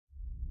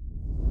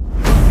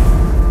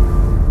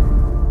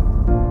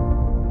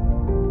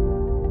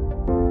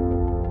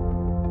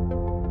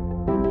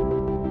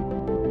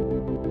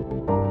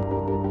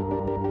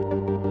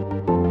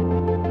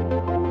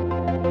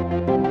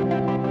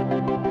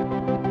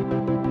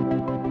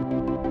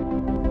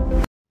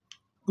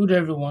Good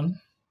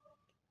everyone,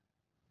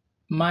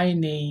 my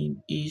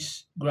name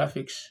is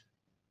Graphics.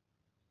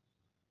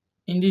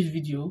 In this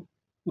video,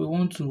 we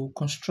want to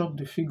construct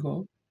the figure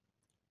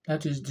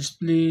that is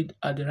displayed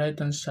at the right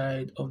hand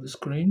side of the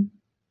screen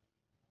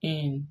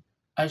in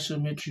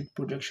isometric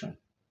projection.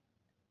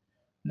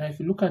 Now if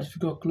you look at the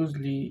figure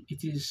closely,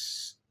 it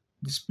is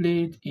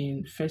displayed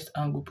in first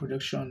angle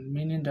projection,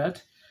 meaning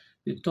that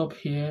the top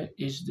here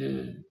is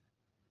the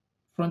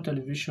front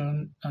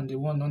elevation and the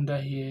one under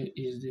here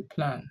is the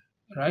plan,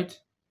 right?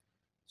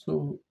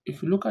 So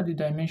if you look at the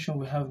dimension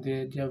we have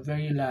there, they are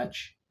very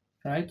large,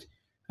 right?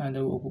 And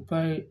they will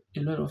occupy a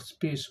lot of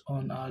space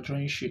on our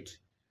drawing sheet.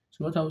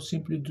 So what I will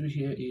simply do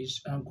here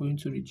is I'm going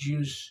to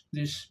reduce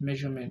this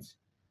measurement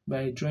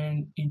by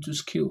drawing into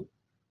scale.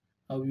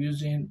 I'll be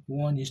using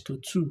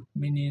 1:2,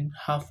 meaning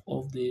half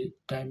of the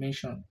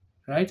dimension,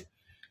 right?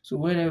 So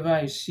wherever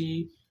I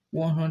see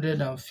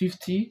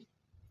 150,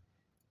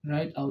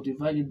 right, I'll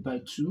divide it by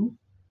 2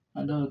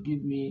 and that will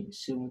give me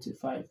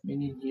 75,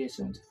 meaning here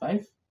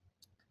 75.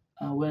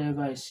 And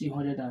wherever I see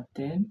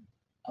 110,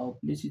 I'll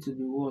place it to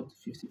be what?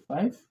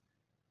 55.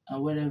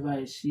 And wherever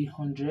I see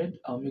 100,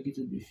 I'll make it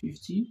to be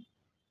 50.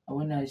 And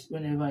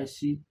whenever I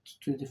see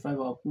 25,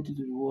 I'll put it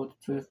to be what?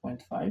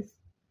 12.5,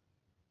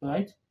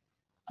 right?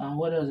 And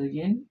what else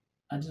again?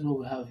 And this is what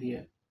we have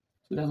here.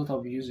 So that's what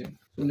I'll be using.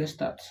 So let's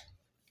start.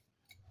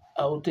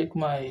 I will take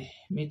my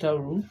meter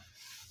rule.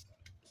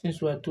 Since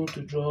we are told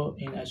to draw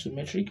in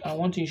isometric, and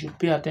one thing you should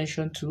pay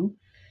attention to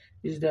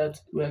is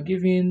that we are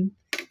given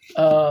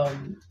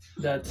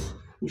that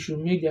we should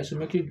make the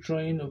isometric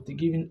drawing of the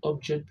given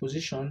object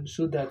position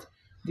so that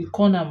the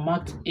corner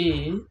marked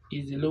A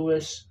is the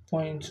lowest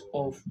point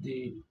of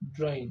the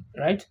drawing,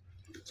 right?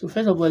 So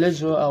first of all,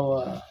 let's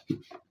draw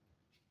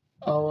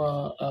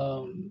our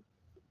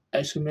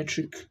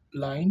isometric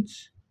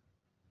lines.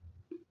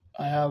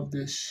 I have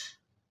this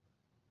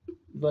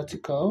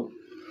vertical.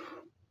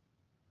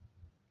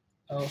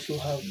 I also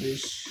have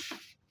this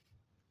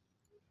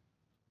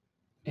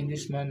in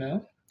this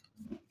manner,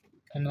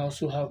 and I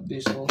also have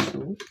this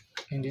also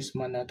in this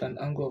manner at an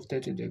angle of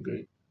 30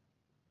 degrees.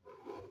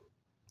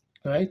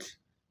 Right?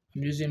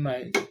 I'm using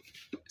my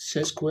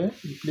set square.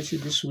 You place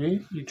it this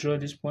way, you draw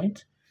this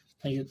point,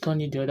 and you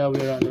turn it the other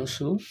way around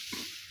also,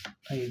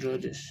 and you draw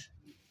this.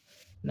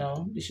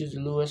 Now, this is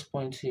the lowest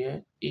point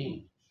here,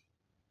 A.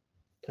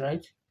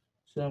 Right?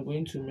 So I'm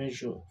going to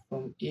measure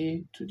from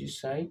A to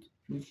this side,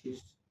 which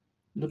is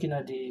looking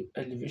at the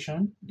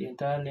elevation. The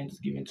entire length is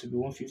given to be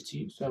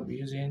 150, so I'll be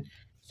using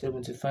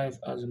 75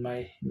 as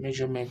my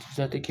measurement. Is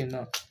that taken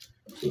now?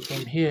 So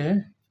from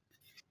here,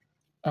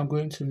 I'm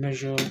going to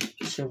measure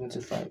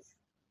 75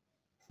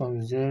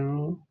 from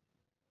 0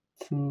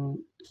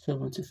 to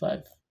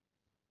 75.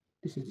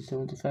 This is the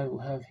 75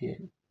 we have here.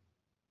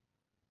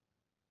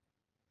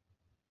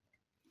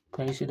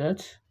 Can you see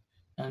that?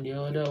 And the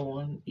other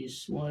one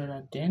is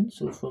 110.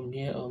 So from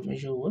here, I'll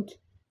measure what?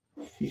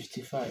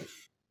 55.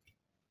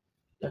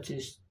 That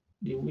is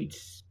the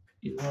width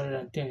is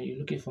 110. You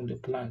look at it from the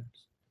plan.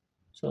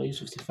 So I'll use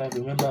 55.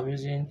 Remember, I'm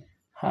using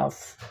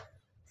half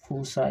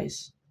full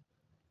size.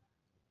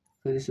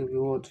 So this will be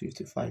what?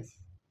 55.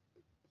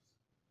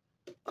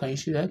 Can you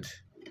see that?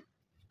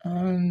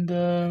 And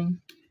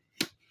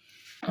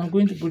I'm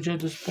going to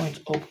project this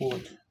point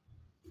upward.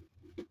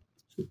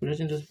 So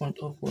projecting this point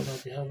upward,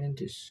 I'll be having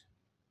this.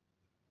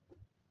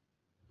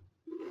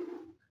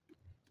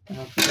 And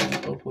I'll project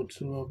it upward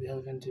too, I'll be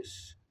having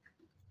this.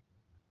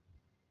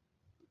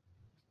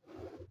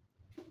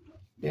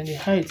 Then the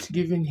height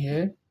given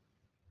here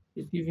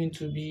is given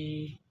to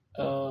be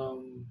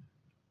the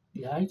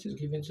height is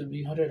given to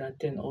be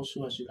 110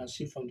 also, as you can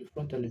see from the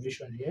front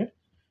elevation here.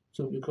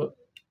 So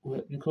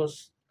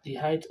because the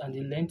height and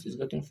the length is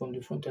gotten from the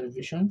front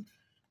elevation,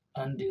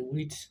 and the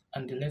width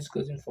and the length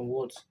gotten from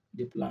what?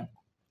 The plan.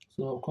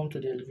 So I'll come to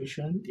the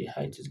elevation. The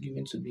height is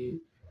given to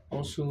be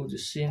also the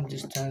same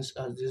distance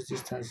as this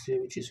distance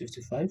here, which is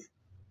 55.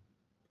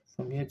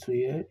 From here to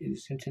here is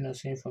the same thing as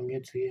saying from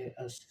here to here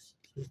as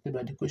stated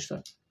by the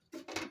question.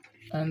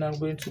 And I'm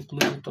going to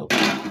close it up.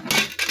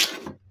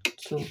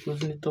 So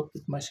closing it up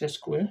with my set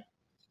square,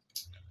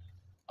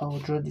 I will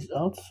draw this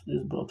out,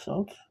 this box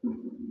out.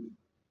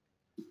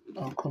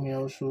 I'll come here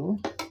also.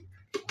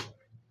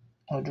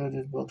 I'll draw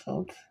this box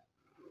out,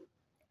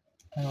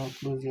 and I'll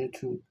close here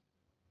too.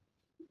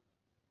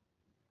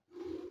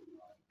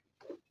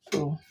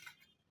 So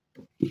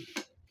you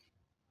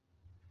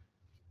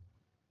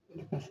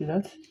can see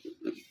that.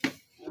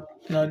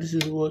 Now this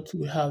is what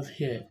we have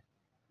here.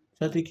 Is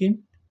that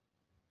taken?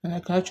 And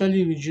I can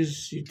actually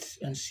reduce it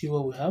and see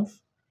what we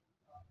have.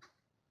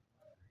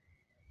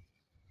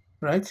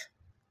 Right?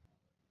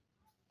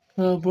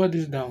 I'll brought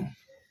this down.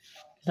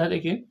 Is that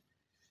again?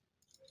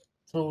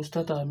 So we'll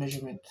start our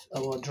measurement,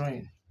 our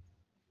drawing.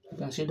 You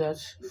can see that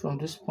from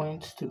this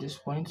point to this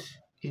point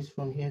is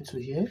from here to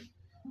here.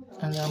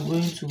 And I'm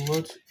going to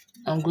what?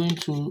 I'm going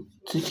to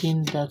take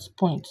in that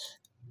point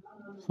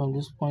from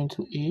this point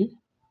to A.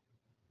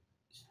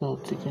 So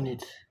taking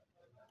it.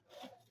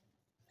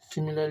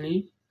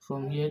 Similarly,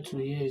 from here to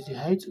here is the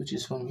height, which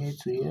is from here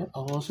to here.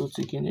 I'll also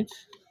thicken it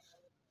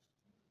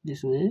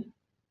this way.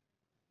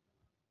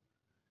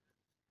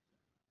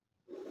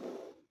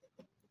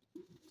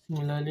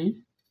 Similarly,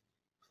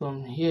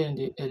 from here in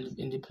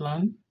the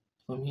plan,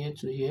 from here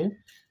to here,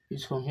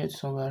 it's from here to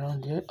somewhere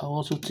around here. I'll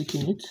also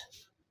thicken it.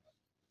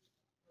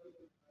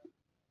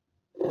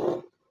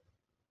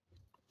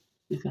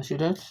 You can see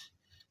that.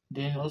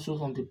 Then also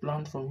from the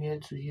plan from here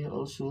to here,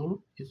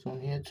 also it's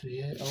from here to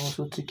here. I'll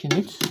also thicken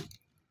it.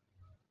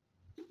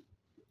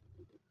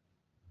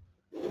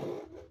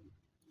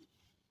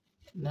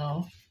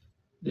 Now,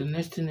 the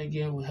next thing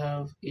again we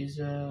have is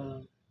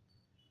the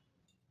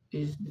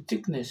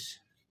thickness.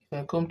 If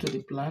I come to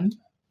the plan,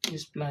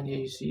 this plan here,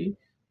 you see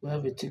we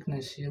have a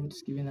thickness here which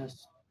is giving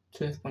us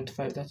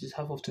 12.5. That is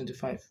half of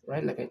 25,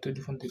 right? Like I told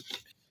you from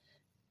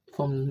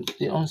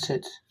the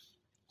onset.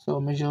 So I'll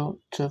measure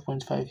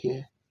 12.5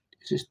 here.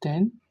 This is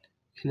 10,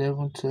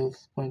 11,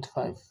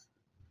 12.5.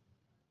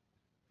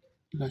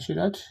 You can see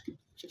that.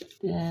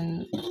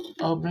 Then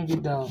I'll bring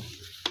it down.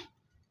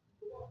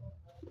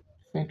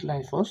 Faint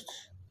line first,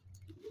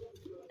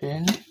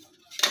 then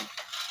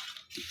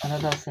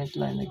another faint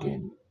line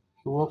again.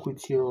 You work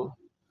with your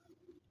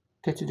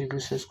 30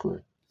 degrees set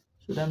square.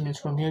 So that means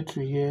from here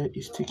to here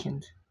is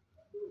thickened.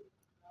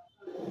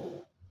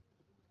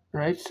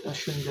 Right? I'll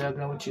show you the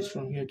diagram which is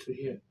from here to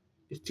here.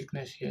 This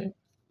thickness here.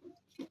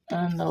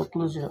 And I'll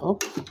close it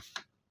up.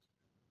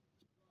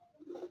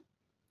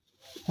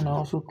 And I'll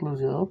also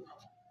close it up.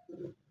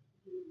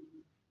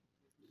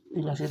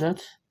 You can see that.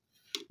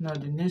 Now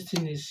the next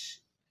thing is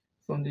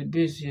from the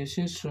base here,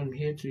 since from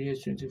here to here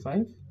is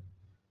 25,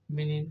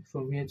 meaning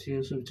from here to here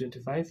also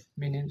 25,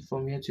 meaning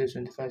from here to here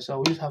 25. So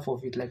I'll use half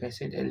of it like I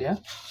said earlier,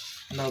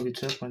 and that'll be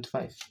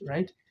 12.5,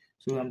 right?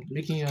 So I'm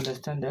making you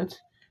understand that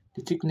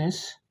the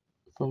thickness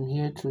from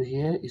here to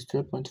here is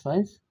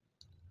 12.5,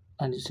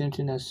 and the same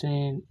thing as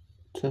saying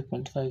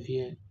 12.5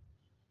 here.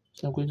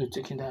 So I'm going to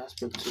take in that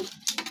aspect too.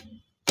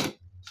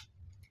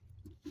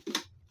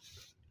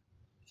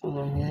 So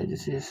from here,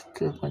 this is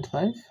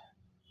 12.5,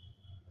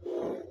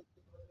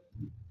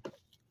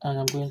 and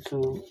I'm going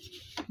to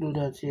do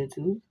that here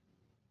too.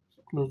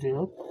 Close it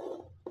up.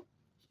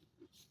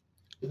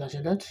 You can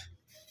see that.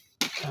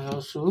 And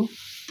also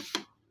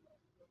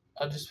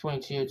at this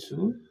point here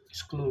too,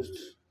 it's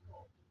closed,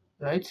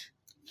 right?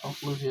 I'll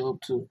close it up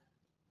too.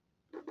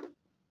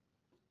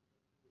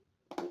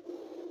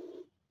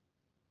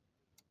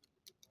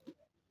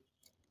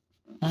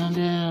 And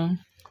then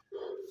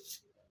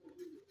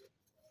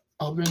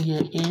I'll bring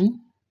here in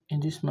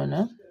this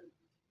manner,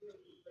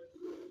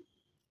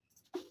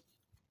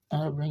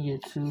 and I'll bring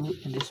it too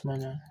in this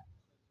manner.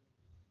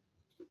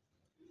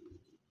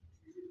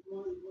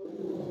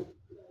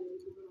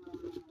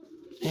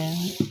 Then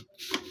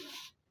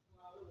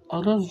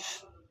I'll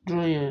just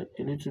draw here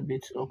a little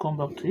bit. I'll come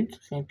back to it,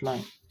 faint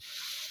line.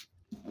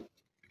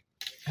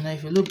 And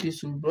if you look,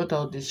 this we brought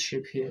out this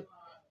shape here,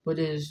 but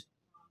there's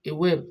a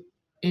web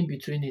in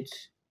between it.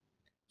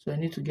 So I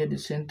need to get the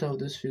center of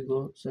this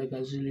figure so I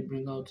can easily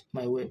bring out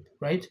my web,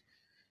 right?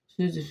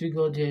 Since the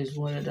figure there is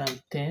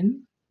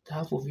 110,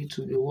 half of it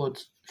will be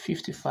what?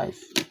 55.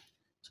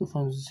 So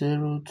from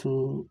 0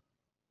 to,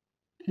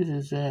 this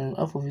is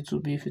half of it will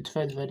be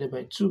 55 divided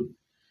by 2.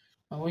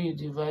 And when you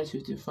divide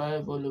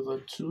 55 all over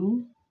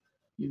 2,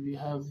 you'll be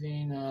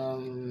having,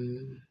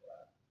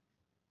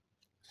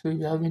 so you'll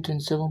be having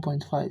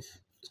 27.5.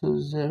 So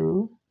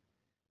 0,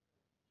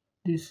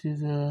 this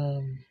is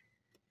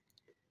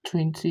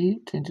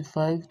 20,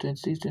 25,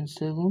 26,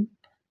 27,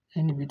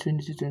 and in between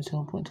this is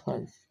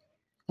 27.5.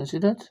 You see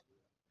that?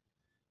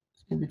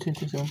 In between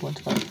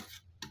 27.5.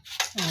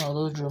 And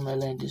I'll just draw my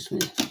line this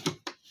way.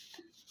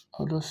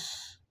 I'll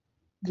just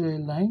draw a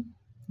line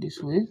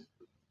this way,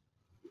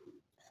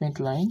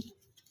 faint line,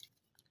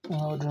 and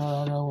I'll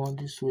draw another one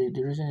this way.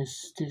 The reason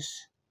is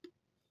this.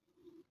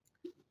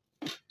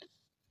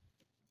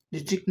 The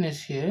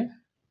thickness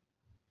here,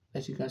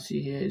 as you can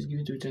see here, is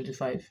given to be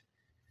 25.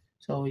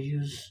 So I'll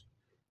use,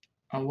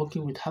 I'm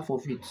working with half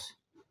of it,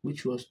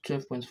 which was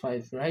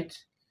 12.5, right?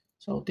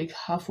 So I'll take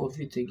half of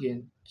it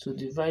again. So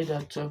divide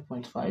that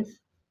 12.5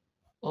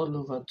 all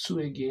over 2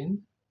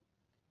 again.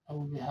 I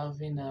will be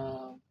having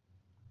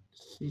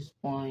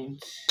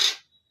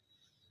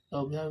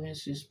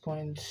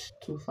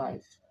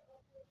 6.25,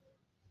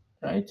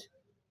 right?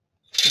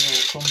 So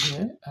I'll come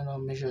here and I'll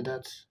measure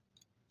that.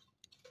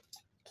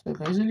 So I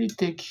can easily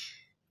take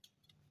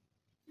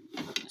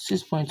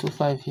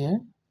 6.25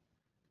 here,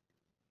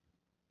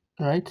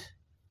 right?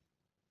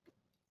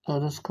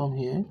 I'll just come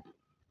here.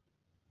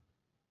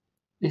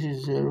 This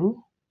is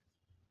 0,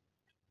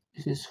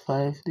 this is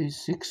 5, this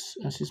is 6,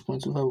 and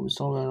 6.25 will be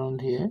somewhere around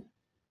here.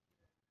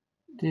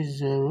 This is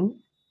 0,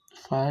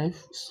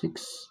 5,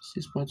 6,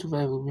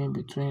 6.25 will be in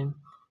between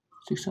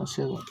 6 and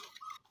 7.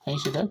 Can you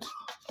see that?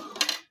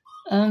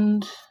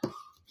 And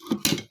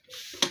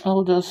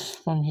I'll just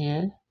from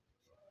here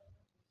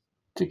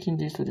taking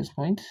this to this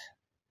point.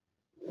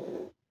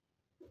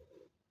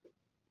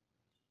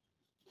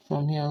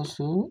 From here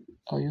also,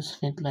 I'll use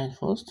faint line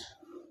first.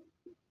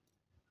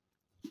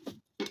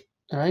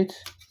 right?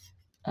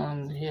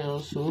 And here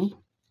also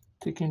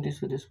taking this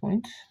to this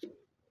point,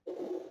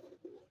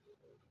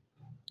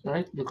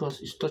 right?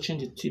 Because it's touching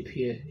the tip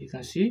here. You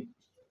can see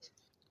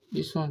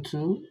this one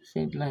too,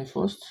 faint line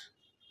first.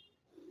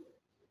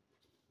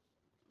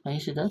 Can you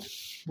see that?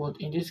 But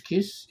in this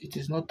case, it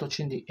is not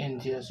touching the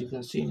end here, as you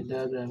can see in the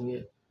diagram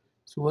here.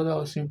 So what I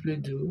will simply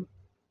do,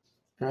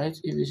 right?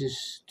 If this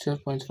is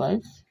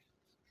 12.5,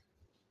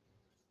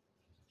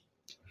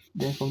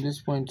 then from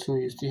this point too,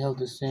 you still have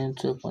the same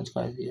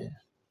 12.5 here.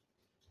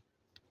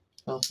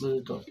 I'll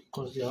close it up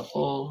because they are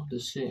all the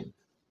same,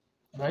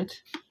 right?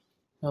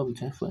 That'll be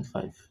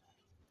 12.5.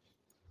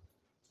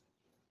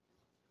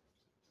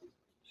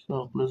 So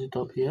I'll close it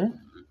up here,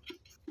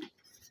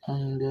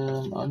 and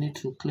I need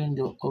to clean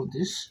of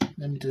this.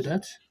 Let me do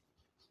that.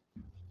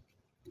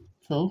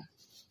 So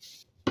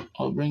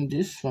I'll bring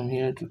this from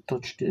here to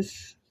touch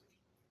this.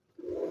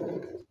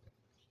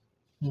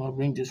 And I'll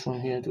bring this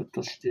from here to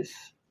touch this,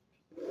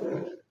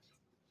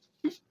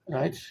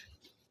 right?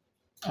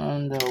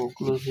 And I will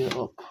close here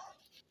up.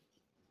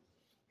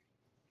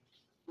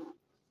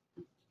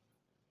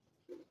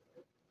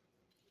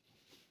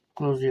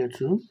 Close here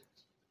too.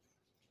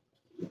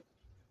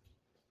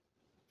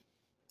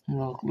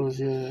 And I'll close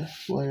here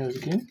wires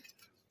again.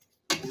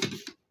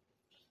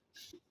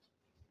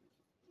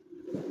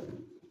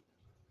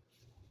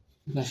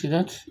 You can see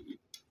that.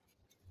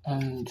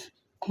 And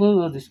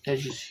close all these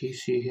edges you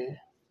see here.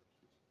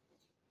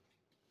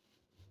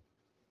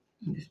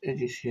 These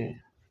edges here.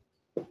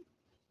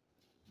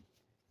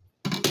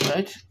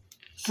 Right?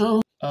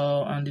 So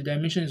and the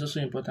dimension is also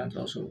important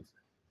also.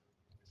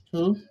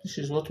 So this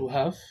is what we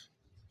have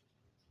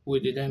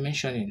with the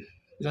dimensioning.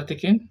 Is that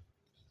taken?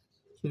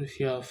 So if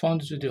you have found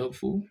this video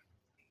helpful,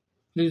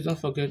 please don't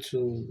forget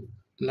to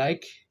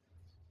like,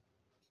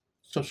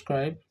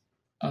 subscribe,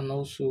 and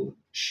also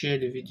share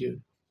the video.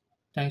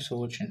 Thanks for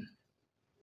watching.